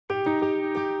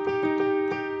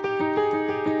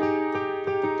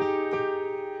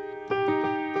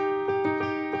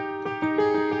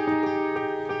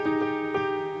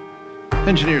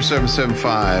Engineer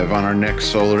 775 on our next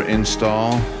solar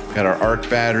install. Got our ARK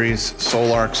batteries.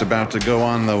 Sol-Ark's about to go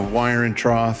on the wiring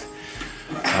trough.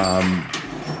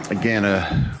 Again,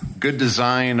 a good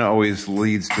design always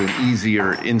leads to an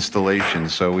easier installation.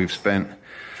 So we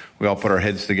all put our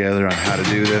heads together on how to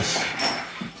do this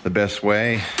the best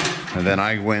way. And then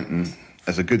I went and,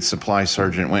 as a good supply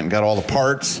sergeant, went and got all the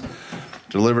parts,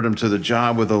 delivered them to the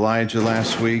job with Elijah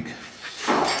last week.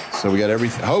 So we got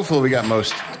everything. Hopefully we got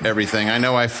most everything. I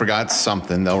know I forgot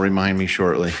something. They'll remind me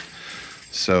shortly.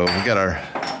 So we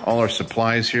got all our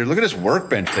supplies here. Look at this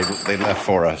workbench they left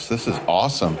for us. This is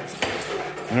awesome.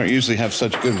 We don't usually have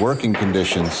such good working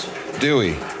conditions, do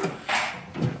we?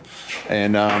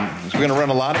 And we're going to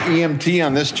run a lot of EMT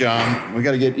on this job. We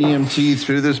got to get EMT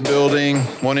through this building,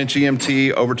 1-inch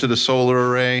EMT over to the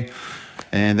solar array.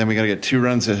 And then we got to get 2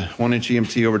 runs of 1-inch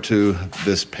EMT over to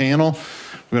this panel.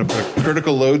 We're going to put a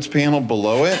critical loads panel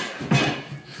below it.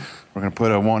 We're going to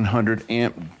put a 100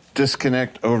 amp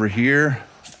disconnect over here.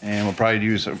 And we're going to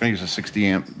use a 60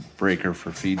 amp breaker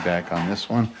for feedback on this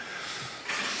one.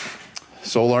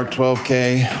 Sol-Ark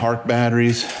 12K, ARK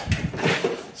batteries.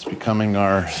 It's becoming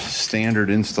our standard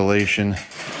installation.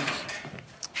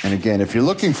 And again, if you're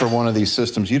looking for one of these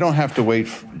systems, you don't have to wait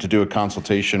to do a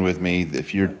consultation with me.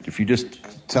 If you just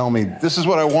tell me, this is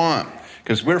what I want,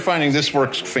 because we're finding this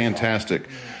works fantastic.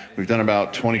 We've done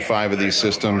about 25 of these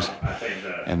systems,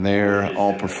 and they're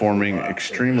all performing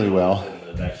extremely well.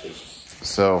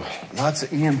 So lots of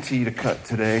EMT to cut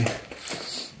today.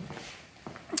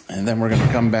 And then we're going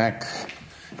to come back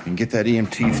and get that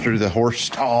EMT through the horse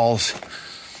stalls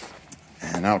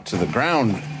and out to the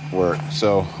ground work.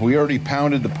 So we already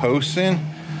pounded the posts in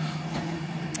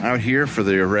out here for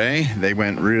the array. They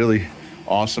went really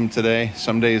awesome today.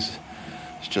 Some days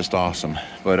it's just awesome,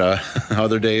 but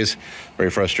other days very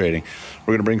frustrating.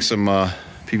 We're gonna bring some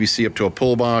PVC up to a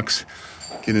pull box,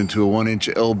 get into a 1-inch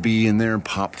LB in there and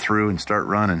pop through and start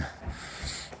running.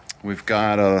 We've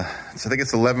got I think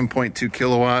it's 11.2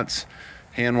 kilowatts,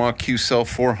 Hanwha Q-Cell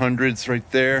 400s right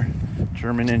there,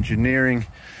 German engineering.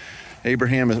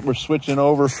 Abraham, we're switching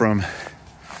over from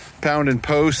pounding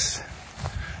posts,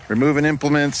 removing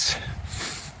implements,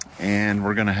 and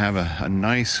we're gonna have a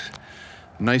nice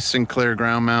Sinclair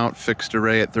Ground Mount fixed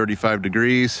array at 35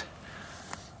 degrees.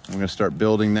 I'm gonna start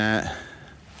building that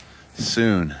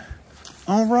soon.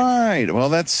 All right, well,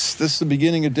 this is the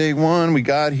beginning of day one. We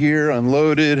got here,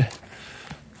 unloaded,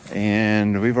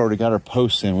 and we've already got our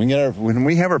posts in. When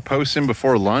we have our posts in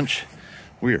before lunch,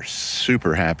 we are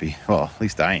super happy. Well, at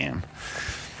least I am.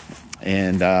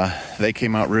 And they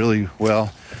came out really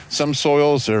well. Some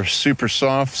soils are super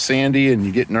soft, sandy, and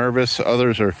you get nervous.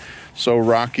 Others are so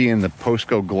rocky and the posts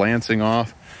go glancing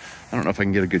off. I don't know if I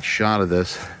can get a good shot of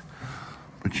this,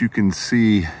 but you can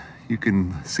see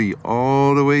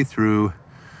all the way through,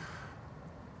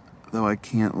 though I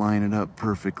can't line it up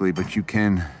perfectly, but you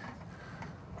can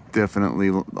definitely,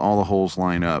 all the holes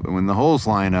line up. And when the holes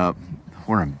line up,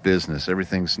 we're in business.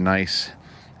 Everything's nice.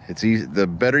 It's easy. The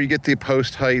better you get the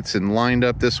post heights and lined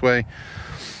up this way,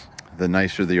 the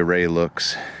nicer the array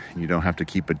looks. You don't have to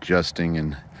keep adjusting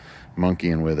and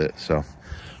monkeying with it. So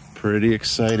pretty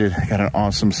excited. I got an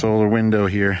awesome solar window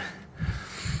here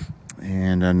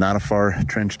and not a far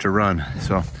trench to run.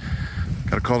 So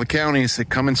got to call the county and say,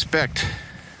 come inspect.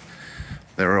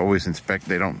 They're always inspect.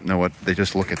 They don't know what, they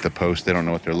just look at the post. They don't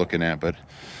know what they're looking at. But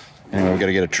anyway, we got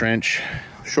to get a trench,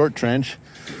 short trench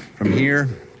from here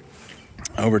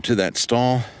over to that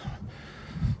stall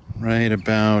right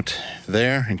about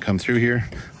there and come through here.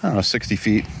 I don't know, 60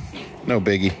 feet, no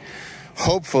biggie.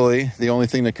 Hopefully, the only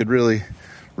thing that could really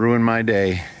ruin my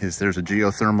day is there's a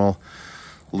geothermal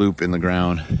loop in the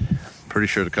ground. Pretty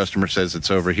sure the customer says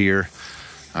it's over here.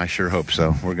 I sure hope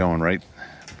so. We're going right.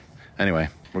 Anyway,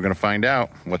 we're gonna find out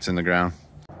what's in the ground.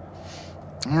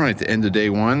 All right, the end of day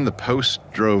one, the post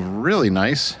drove really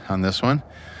nice on this one.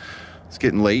 It's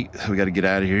getting late, so we got to get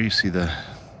out of here. You see the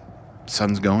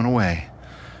sun's going away.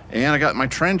 And I got my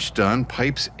trench done,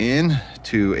 pipes in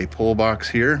to a pull box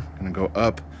here. I'm gonna go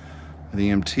up the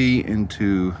EMT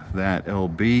into that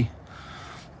LB.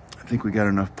 I think we got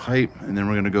enough pipe, and then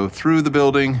we're gonna go through the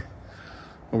building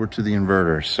over to the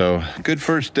inverter. So good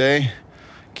first day.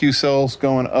 Q-cells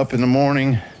going up in the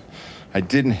morning. I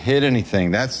didn't hit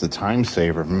anything. That's the time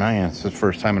saver. Man, it's the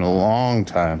first time in a long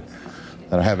time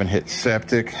that I haven't hit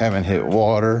septic, haven't hit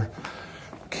water,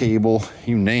 cable,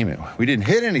 you name it. We didn't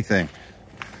hit anything.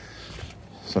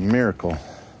 It's a miracle.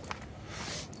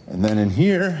 And then in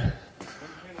here,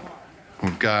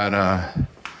 we've got,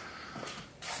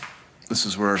 this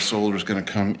is where our solar is gonna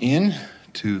come in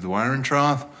to the wiring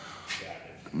trough.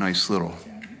 Nice little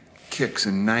kicks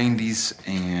and 90s,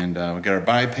 and we got our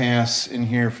bypass in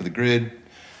here for the grid.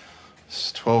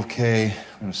 It's 12K.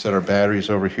 I'm gonna set our batteries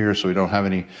over here so we don't have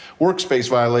any workspace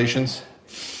violations.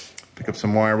 Pick up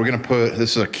some wire. We're gonna put,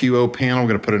 this is a QO panel. We're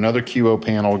gonna put another QO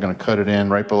panel. We're gonna cut it in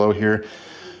right below here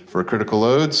for critical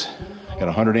loads. Got a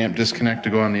 100 amp disconnect to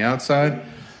go on the outside.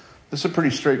 This is a pretty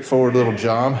straightforward little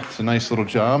job. It's a nice little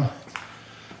job.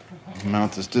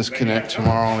 Mount this disconnect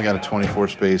tomorrow. We got a 24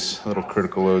 space little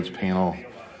critical loads panel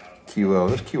QO.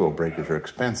 Those QO breakers are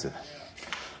expensive.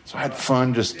 So I had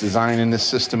fun just designing this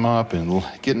system up and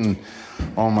getting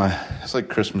all my, it's like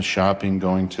Christmas shopping,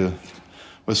 going to,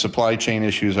 with supply chain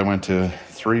issues, I went to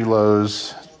 3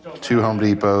 Lowe's, 2 Home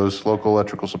Depots, local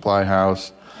electrical supply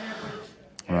house.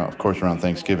 Well, of course, around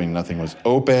Thanksgiving, nothing was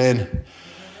open.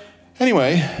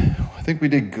 Anyway, I think we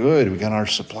did good. We got our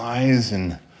supplies,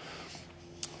 and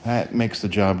that makes the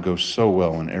job go so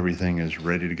well when everything is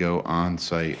ready to go on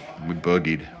site. We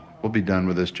boogied. We'll be done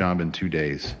with this job in 2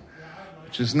 days,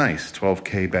 which is nice.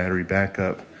 12K battery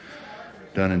backup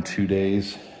done in 2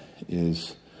 days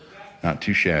is not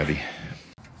too shabby.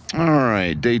 All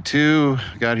right, day 2,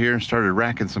 got here and started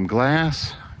racking some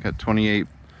glass. Got 28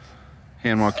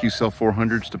 Hanwha Q-Cell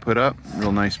 400s to put up.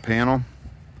 Real nice panel.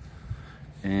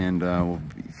 And we'll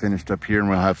be finished up here, and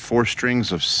we'll have 4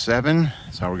 strings of 7.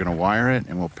 That's how we're gonna wire it,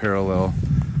 and we'll parallel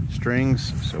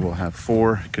strings. So we'll have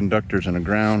 4 conductors and a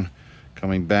ground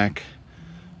coming back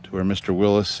to where Mr.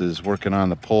 Willis is working on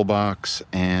the pole box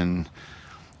and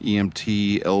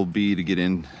EMT LB to get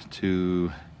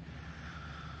into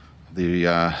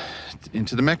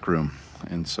the mech room.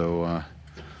 And so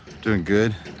doing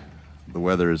good. The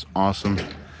weather is awesome,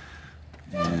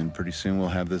 and pretty soon we'll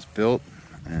have this built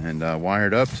and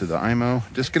wired up to the IMO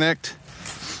disconnect,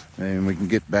 and we can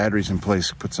get batteries in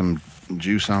place, put some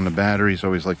juice on the batteries.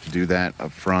 Always like to do that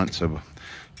up front so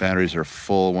batteries are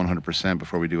full 100%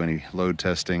 before we do any load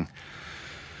testing.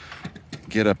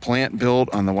 Get a plant built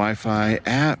on the Wi-Fi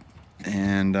app,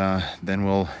 and then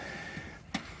we'll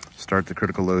start the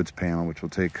critical loads panel, which will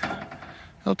take,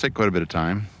 it'll take quite a bit of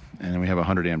time. And then we have a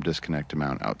 100 amp disconnect to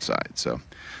mount outside. So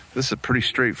this is a pretty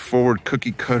straightforward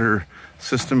cookie cutter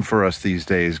system for us these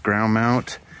days. Ground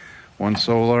mount, 1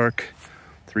 Sol-Ark,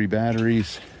 3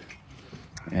 batteries,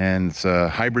 and it's a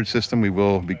hybrid system. We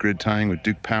will be grid tying with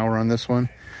Duke Power on this one.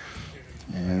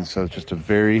 And so it's just a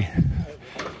very,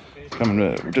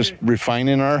 just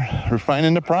refining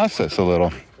the process a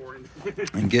little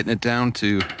and getting it down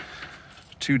to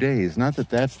 2 days. Not that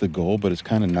that's the goal, but it's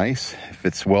kind of nice if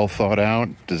it's well thought out,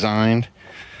 designed,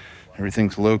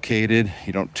 everything's located,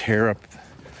 you don't tear up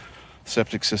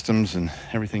septic systems and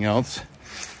everything else,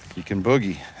 you can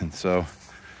boogie. And so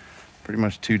pretty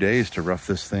much 2 days to rough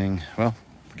this thing, well,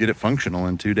 get it functional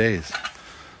in 2 days.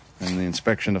 And the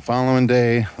inspection the following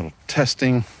day, a little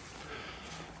testing,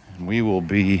 and we will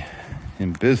be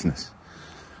in business.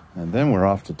 And then we're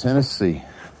off to Tennessee.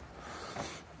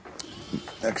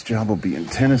 Next job will be in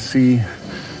Tennessee.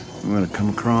 I'm gonna come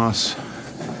across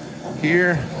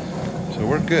here, so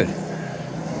we're good.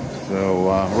 So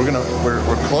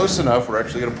we're close enough. We're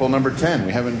actually gonna pull number 10.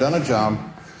 We haven't done a job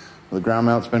where the ground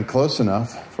mount's been close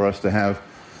enough for us to have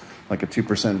like a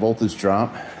 2% voltage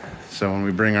drop. So when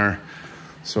we bring our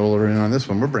solar in on this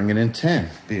one, we're bringing in 10.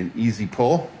 Be an easy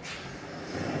pull.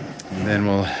 And then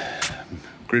we'll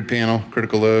grid panel,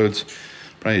 critical loads,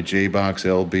 probably a J-box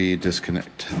LB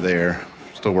disconnect there.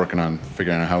 Still working on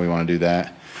figuring out how we want to do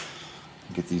that.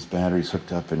 Get these batteries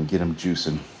hooked up and get them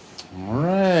juicing. All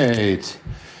right,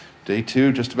 day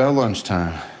 2, just about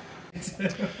lunchtime.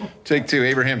 Take 2.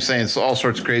 Abraham's saying all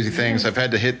sorts of crazy things. I've had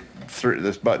to hit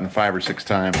this button 5 or 6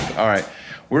 times. All right,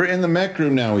 we're in the mech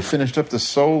room now. We finished up the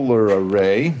solar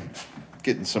array,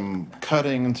 getting some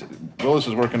cutting. Willis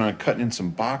is working on cutting in some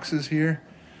boxes here.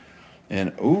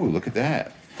 And ooh, look at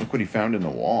that. Look what he found in the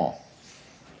wall.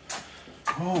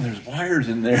 Oh, there's wires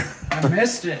in there. I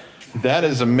missed it. That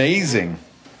is amazing.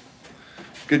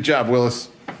 Good job, Willis.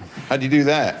 How'd you do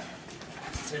that?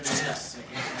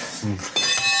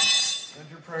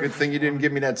 Good thing you didn't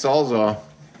give me that Sawzall.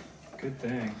 Good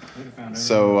thing.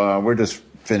 So we're just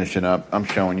finishing up. I'm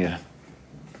showing you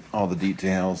all the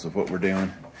details of what we're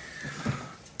doing.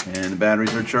 And the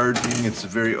batteries are charging. It's a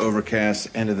very overcast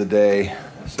end of the day,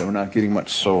 so we're not getting much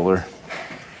solar.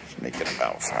 It's making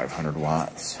about 500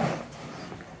 watts.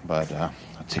 But I'll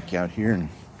take you out here, and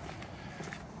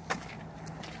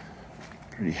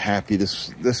pretty happy.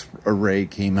 This array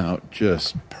came out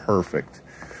just perfect.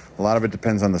 A lot of it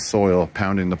depends on the soil,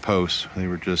 pounding the posts. They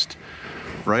were just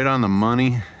right on the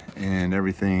money and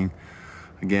everything.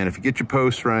 Again, if you get your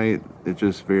posts right, it's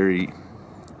just very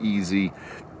easy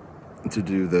to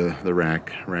do the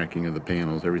racking of the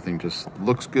panels. Everything just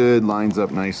looks good, lines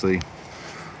up nicely.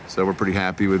 So we're pretty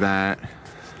happy with that.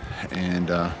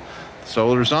 And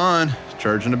solar's on,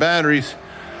 charging the batteries.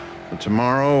 But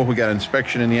tomorrow we got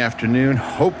inspection in the afternoon.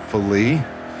 Hopefully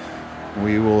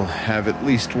we will have at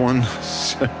least one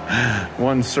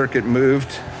circuit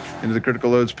moved into the critical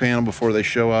loads panel before they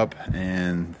show up,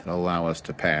 and allow us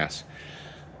to pass.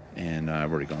 And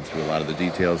I've already gone through a lot of the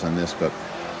details on this, but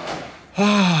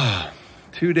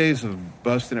 2 days of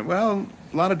busting it. Well,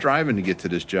 a lot of driving to get to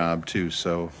this job too.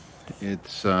 So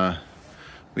it's,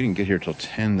 we didn't get here till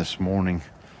 10 this morning.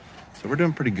 So we're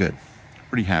doing pretty good.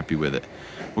 Pretty happy with it.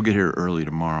 We'll get here early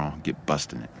tomorrow, get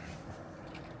busting it.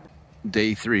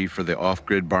 Day 3 for the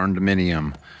off-grid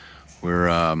Barndominium. We're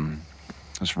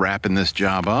just wrapping this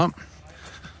job up.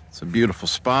 It's a beautiful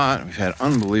spot. We've had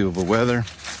unbelievable weather.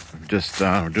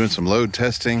 We're doing some load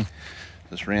testing.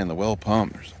 Just ran the well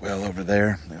pump. There's a well over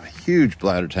there. They have a huge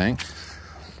bladder tank.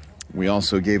 We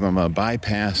also gave them a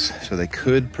bypass so they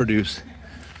could produce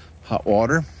hot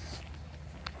water.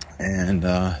 And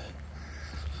let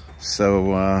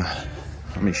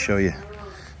me show you.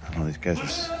 Oh, these guys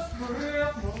are...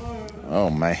 Oh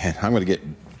man, I'm gonna get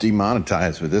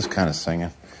demonetized with this kind of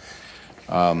singing.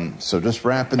 So just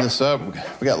wrapping this up.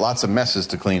 We got lots of messes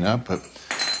to clean up, but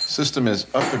system is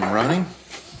up and running.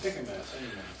 Pick a mess, any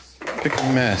mess. Pick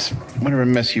a mess, whatever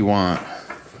mess you want.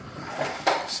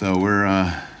 So we're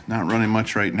not running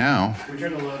much right now. We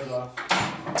turned the loads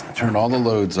off. Turned all the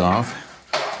loads off.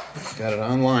 Got it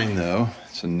online though.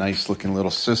 It's a nice looking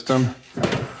little system.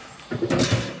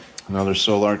 Another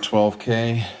Sol-Ark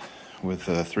 12K with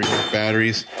 3 ARK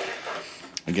batteries.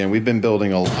 Again, we've been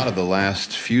building a lot of the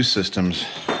last few systems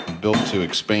built to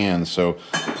expand, so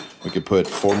we could put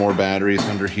 4 more batteries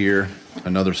under here,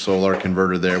 another Sol-Ark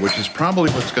converter there, which is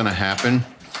probably what's going to happen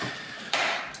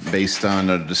based on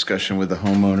a discussion with the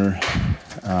homeowner,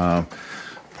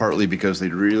 partly because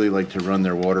they'd really like to run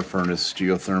their water furnace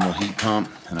geothermal heat pump,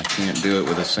 and I can't do it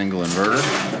with a single inverter.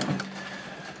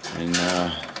 And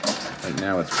right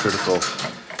now it's critical.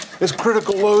 It's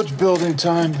critical loads building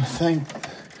time. Thank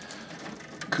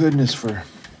goodness for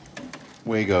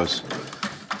Wagos.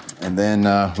 And then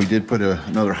we did put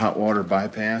another hot water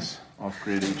bypass,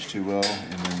 off-grid H2O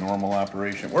in the normal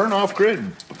operation. We're in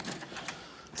off-grid.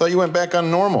 Thought you went back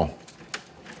on normal.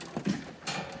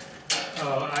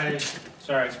 Oh,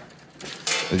 sorry.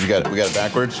 Did we got it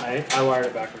backwards? I wired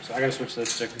it backwards. So I gotta switch those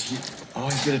stickers. Oh,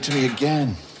 he did it to me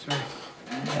again. Sorry.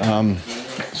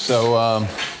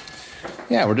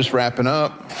 Yeah, we're just wrapping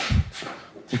up. I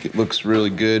think it looks really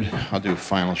good. I'll do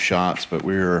final shots, but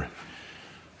we're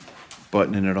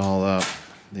buttoning it all up.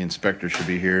 The inspector should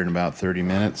be here in about 30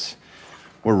 minutes.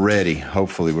 We're ready.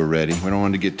 Hopefully we're ready. We don't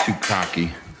want to get too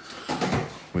cocky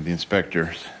with the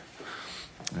inspectors.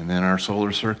 And then our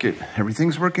solar circuit,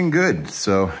 everything's working good.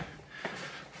 So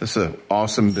this is an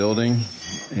awesome building.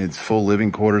 It's full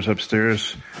living quarters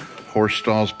upstairs, horse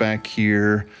stalls back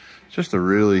here. Just a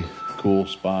really cool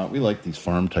spot. We like these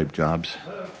farm type jobs.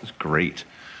 It's great.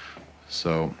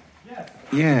 So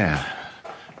yeah,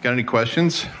 got any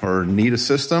questions or need a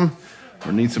system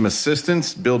or need some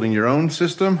assistance building your own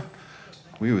system?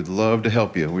 We would love to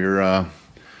help you. We're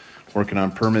working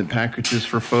on permit packages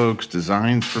for folks,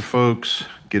 designs for folks,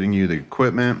 getting you the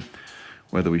equipment,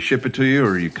 whether we ship it to you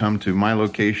or you come to my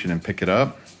location and pick it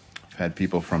up. I've had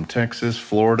people from Texas,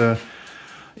 Florida,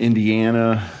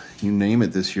 Indiana, you name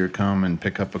it this year, come and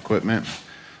pick up equipment.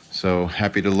 So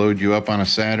happy to load you up on a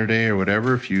Saturday or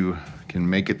whatever. If you can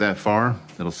make it that far,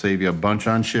 it'll save you a bunch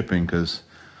on shipping, because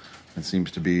it seems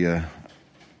to be a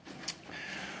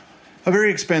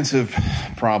very expensive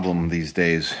problem these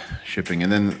days, shipping.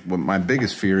 And then what my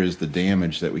biggest fear is the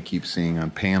damage that we keep seeing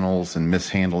on panels and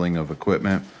mishandling of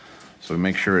equipment. So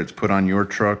make sure it's put on your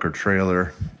truck or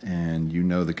trailer and you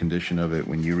know the condition of it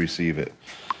when you receive it.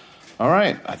 All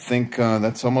right, I think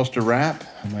that's almost a wrap.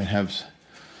 I might have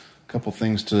a couple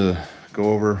things to go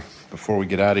over before we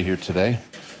get out of here today,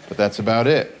 but that's about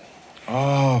it.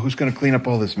 Oh, who's gonna clean up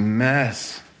all this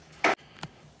mess?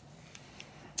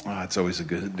 Oh, it's always a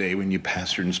good day when you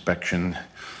pass your inspection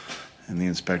and the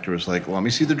inspector was like, well, let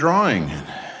me see the drawing.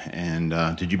 And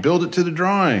did you build it to the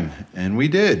drawing? And we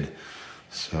did.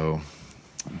 So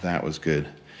that was good.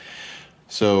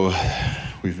 So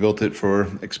we've built it for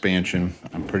expansion.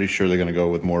 I'm pretty sure they're gonna go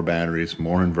with more batteries,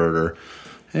 more inverter,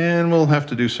 and we'll have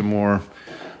to do some more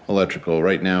electrical.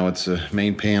 Right now it's a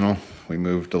main panel. We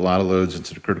moved a lot of loads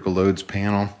into the critical loads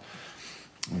panel.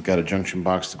 We've got a junction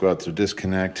box to go out to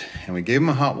disconnect, and we gave them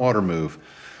a hot water move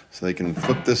so they can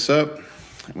flip this up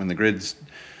when the grid's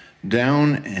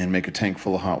down and make a tank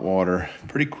full of hot water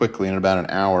pretty quickly in about an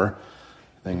hour.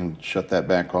 then shut that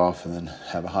back off and then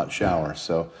have a hot shower.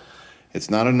 So it's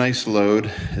not a nice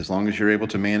load. As long as you're able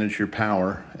to manage your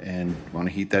power and want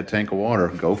to heat that tank of water,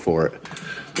 go for it.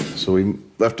 So we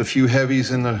left a few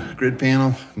heavies in the grid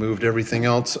panel, moved everything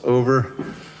else over.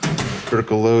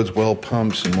 Critical loads, well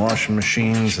pumps and washing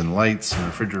machines and lights and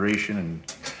refrigeration,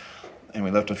 and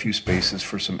we left a few spaces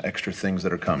for some extra things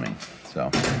that are coming. So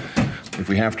if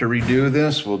we have to redo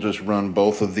this, we'll just run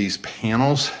both of these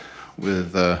panels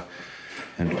with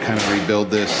and kind of rebuild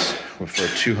this for a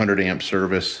 200 amp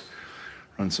service,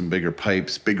 run some bigger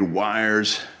pipes, bigger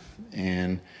wires,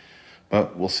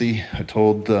 but we'll see. I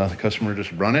told the customer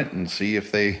just run it and see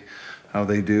how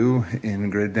they do in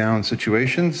grid down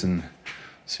situations and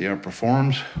see how it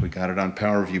performs. We got it on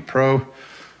PowerView Pro,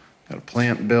 got a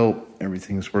plant built,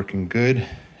 everything's working good.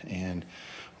 And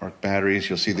ARK Batteries,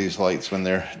 you'll see these lights when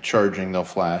they're charging, they'll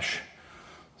flash.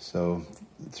 So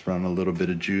it's running a little bit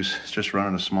of juice. It's just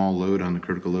running a small load on the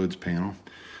critical loads panel.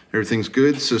 Everything's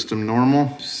good, system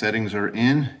normal, settings are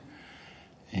in.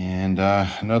 And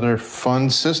another fun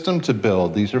system to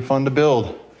build. These are fun to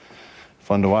build.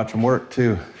 Fun to watch them work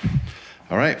too.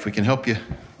 All right, if we can help you,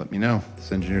 let me know.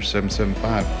 It's Engineer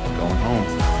 775, going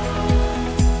home.